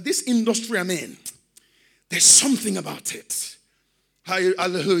heart that this industry I'm in, there's something about it.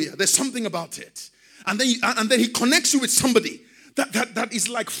 Hallelujah. There's something about it. And then he connects you with somebody that is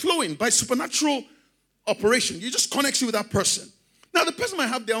like flowing by supernatural operation. He just connects you with that person. Now, the person might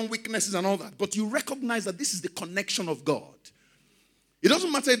have their own weaknesses and all that, but you recognize that this is the connection of God. It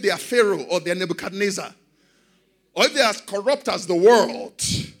doesn't matter if they are Pharaoh or they are Nebuchadnezzar. or if they're as corrupt as the world,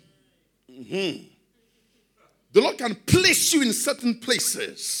 the Lord can place you in certain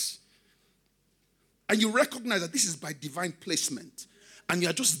places. And you recognize that this is by divine placement. And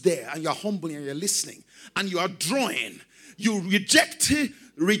you're just there, and you're humble, and you're listening. And you are drawing. You reject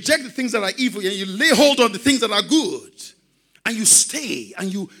the things that are evil, and you lay hold on the things that are good. And you stay,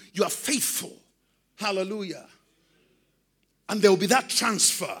 and you are faithful. Hallelujah. And there will be that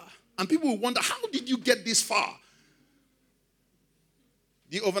transfer. And people will wonder, how did you get this far?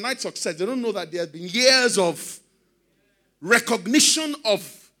 The overnight success, they don't know that there have been years of recognition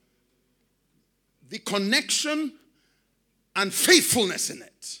of the connection and faithfulness in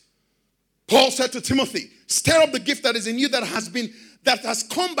it. Paul said to Timothy, stir up the gift that is in you that has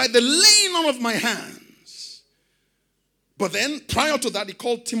come by the laying on of my hands. But then, prior to that, he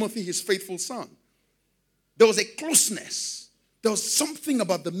called Timothy his faithful son. There was a closeness. There was something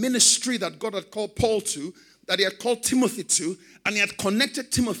about the ministry that God had called Paul to, that he had called Timothy to, and he had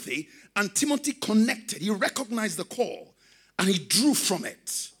connected Timothy, and Timothy connected. He recognized the call. And he drew from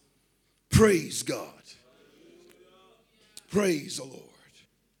it. Praise God. Praise the Lord.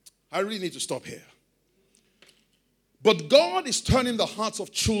 I really need to stop here. But God is turning the hearts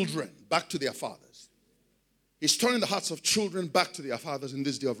of children back to their fathers. He's turning the hearts of children back to their fathers in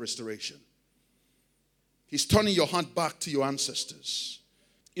this day of restoration. He's turning your heart back to your ancestors.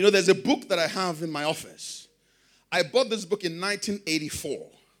 You know, there's a book that I have in my office. I bought this book in 1984.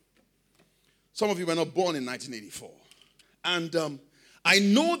 Some of you were not born in 1984. And I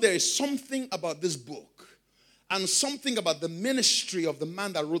know there is something about this book and something about the ministry of the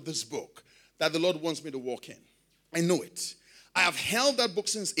man that wrote this book that the Lord wants me to walk in. I know it. I have held that book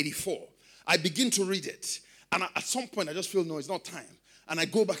since 84. I begin to read it. And at some point, I just feel, no, it's not time. And I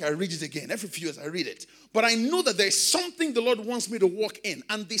go back, I read it again. Every few years, I read it. But I know that there is something the Lord wants me to walk in.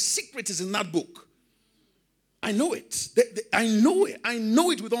 And the secret is in that book. I know it. I know it. I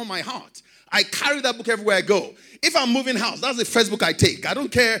know it with all my heart. I carry that book everywhere I go. If I'm moving house, that's the first book I take. I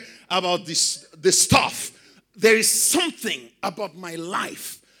don't care about this stuff. There is something about my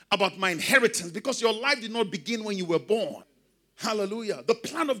life, about my inheritance, because your life did not begin when you were born. Hallelujah. The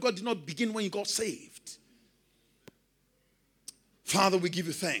plan of God did not begin when you got saved. Father, we give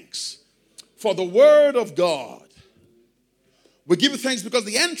you thanks for the word of God. We give you thanks because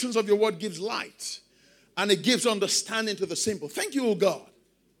the entrance of your word gives light and it gives understanding to the simple. Thank you, O God,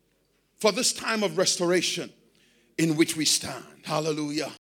 for this time of restoration in which we stand. Hallelujah.